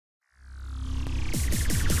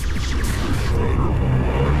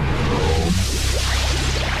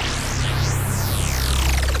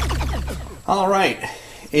All right,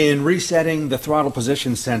 in resetting the throttle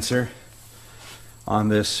position sensor on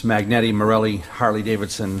this Magneti Marelli Harley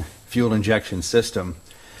Davidson fuel injection system,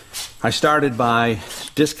 I started by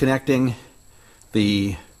disconnecting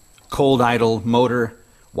the cold idle motor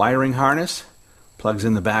wiring harness. Plugs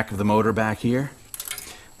in the back of the motor back here.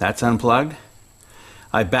 That's unplugged.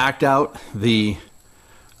 I backed out the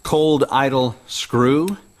cold idle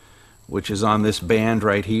screw, which is on this band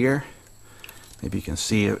right here. Maybe you can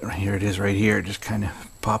see it. Here it is right here, just kind of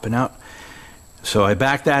popping out. So I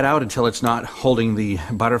backed that out until it's not holding the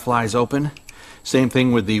butterflies open. Same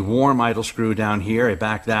thing with the warm idle screw down here. I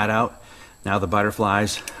backed that out. Now the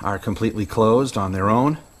butterflies are completely closed on their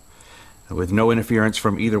own with no interference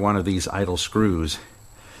from either one of these idle screws.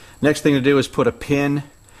 Next thing to do is put a pin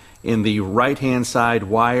in the right-hand side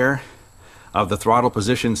wire of the throttle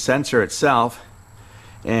position sensor itself.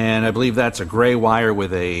 And I believe that's a gray wire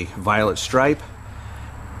with a violet stripe.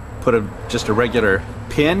 Put just a regular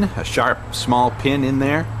pin, a sharp small pin in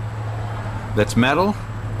there that's metal,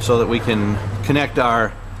 so that we can connect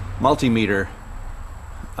our multimeter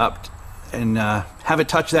up and have it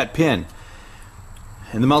touch that pin.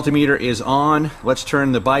 And the multimeter is on. Let's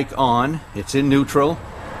turn the bike on. It's in neutral.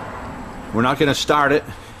 We're not going to start it,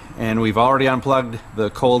 and we've already unplugged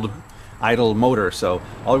the cold idle motor, so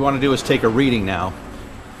all we want to do is take a reading now.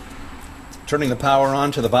 Turning the power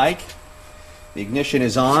on to the bike. The ignition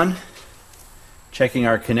is on. Checking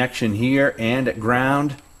our connection here and at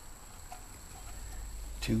ground.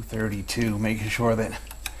 232, making sure that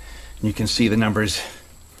you can see the numbers.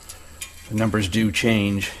 The numbers do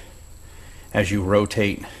change as you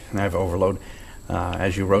rotate, and I have overload,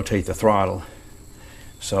 as you rotate the throttle.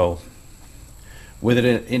 So with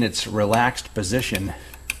it in its relaxed position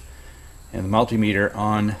and the multimeter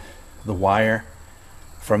on the wire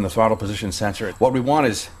from the throttle position sensor, what we want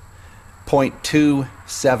is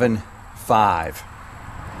 0.275.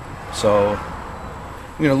 So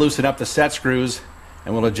I'm going to loosen up the set screws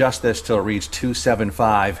and we'll adjust this till it reads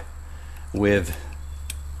 275 with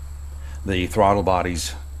the throttle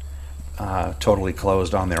bodies totally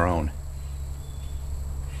closed on their own.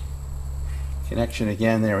 Connection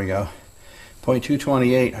again, there we go.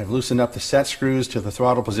 0.228. I've loosened up the set screws to the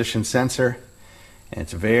throttle position sensor, and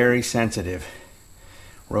it's very sensitive.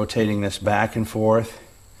 Rotating this back and forth.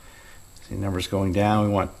 See numbers going down.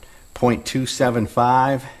 We want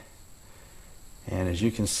 0.275, and as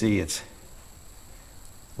you can see, it's a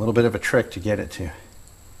little bit of a trick to get it to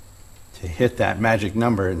hit that magic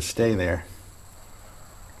number and stay there.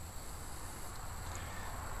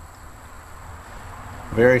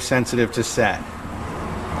 Very sensitive to set,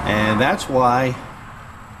 and that's why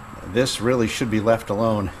this really should be left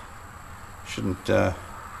alone.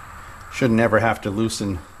 Shouldn't ever have to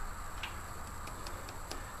loosen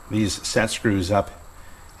these set screws up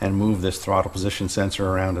and move this throttle position sensor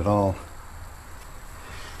around at all.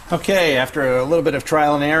 Okay, after a little bit of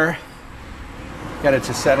trial and error, got it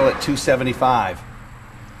to settle at 275.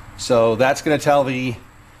 So that's going to tell the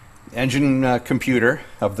engine computer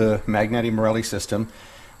of the Magneti Marelli system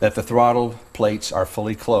that the throttle plates are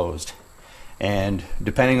fully closed. And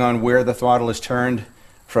depending on where the throttle is turned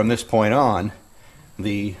from this point on,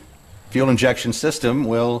 the fuel injection system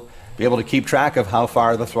will be able to keep track of how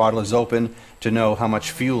far the throttle is open to know how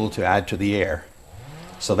much fuel to add to the air.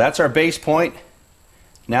 So that's our base point.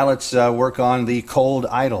 Now let's work on the cold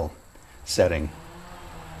idle setting.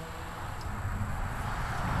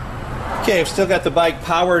 Okay, I've still got the bike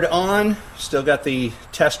powered on, still got the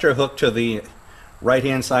tester hooked to the right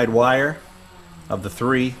hand side wire of the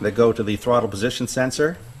three that go to the throttle position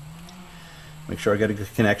sensor. Make sure I get a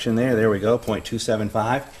good connection there. There we go,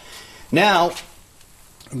 0.275. Now,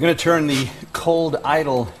 I'm going to turn the cold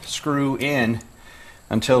idle screw in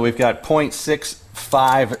until we've got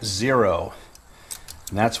 0.650.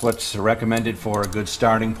 And that's what's recommended for a good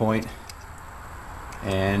starting point.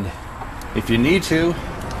 And if you need to, you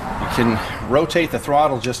can rotate the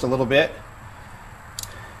throttle just a little bit.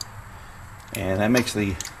 And that makes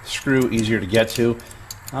the screw easier to get to.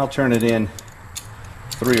 I'll turn it in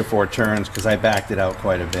 3 or 4 turns because I backed it out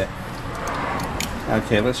quite a bit.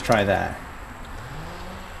 Okay, let's try that.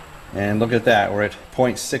 And look at that, we're at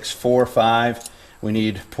 0.645. We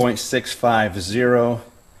need 0.650.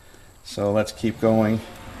 So let's keep going.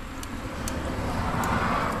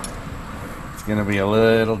 It's going to be a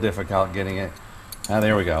little difficult getting it.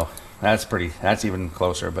 There we go. That's even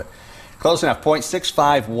closer, but close enough.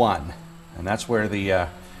 0.651. And that's where the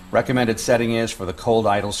recommended setting is for the cold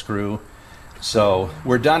idle screw. So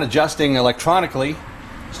we're done adjusting electronically.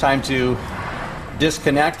 It's time to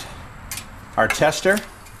disconnect our tester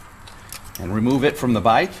and remove it from the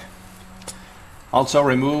bike. Also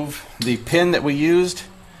remove the pin that we used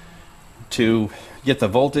to get the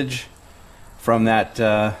voltage from that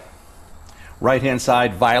right-hand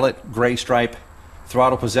side violet gray stripe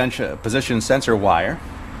throttle position sensor wire.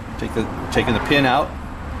 Taking the pin out.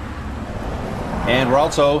 And we're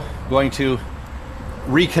also going to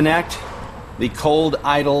reconnect the cold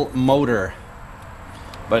idle motor.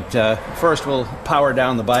 But first we'll power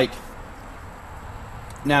down the bike.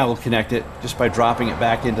 Now we'll connect it just by dropping it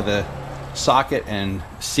back into the socket and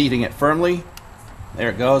seating it firmly. There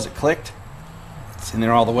it goes, it clicked. It's in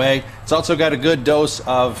there all the way. It's also got a good dose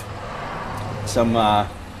of some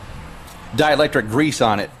dielectric grease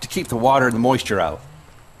on it to keep the water and the moisture out.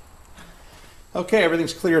 Okay,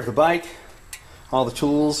 everything's clear of the bike. All the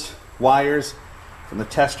tools, wires from the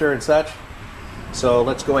tester and such. So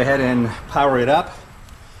let's go ahead and power it up.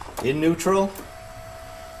 In neutral.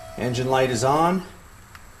 Engine light is on.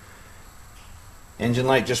 Engine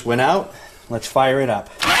light just went out. Let's fire it up.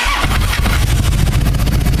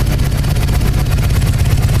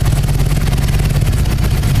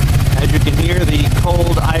 As you can hear, the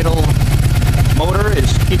cold idle motor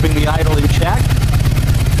is keeping the idle in check.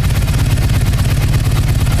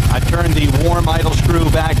 I turned the warm idle screw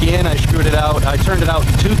back in. I screwed it out. I turned it out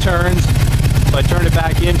 2 turns. So I turned it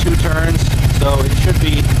back in 2 turns. So it should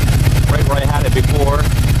be right where I had it before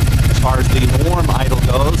as far as the warm idle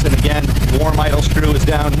goes. And again, warm idle screw is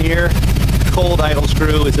down here. Cold idle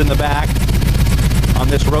screw is in the back on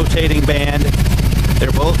this rotating band.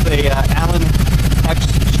 They're both a Allen hex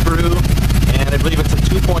screw, and I believe it's a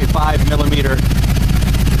 2.5 millimeter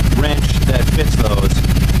wrench that fits those.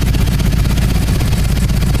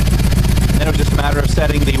 Then it was just a matter of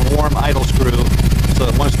setting the warm idle screw so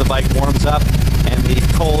that once the bike warms up and the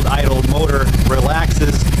cold idle motor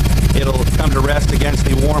relaxes, it'll come to rest against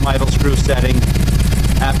the warm idle screw setting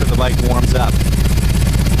after the bike warms up.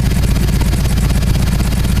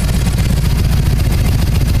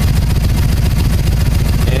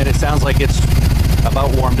 And it sounds like it's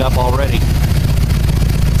about warmed up already.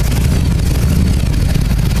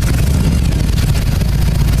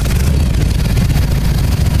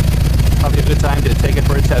 Probably a good time to take it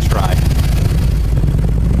for a test drive.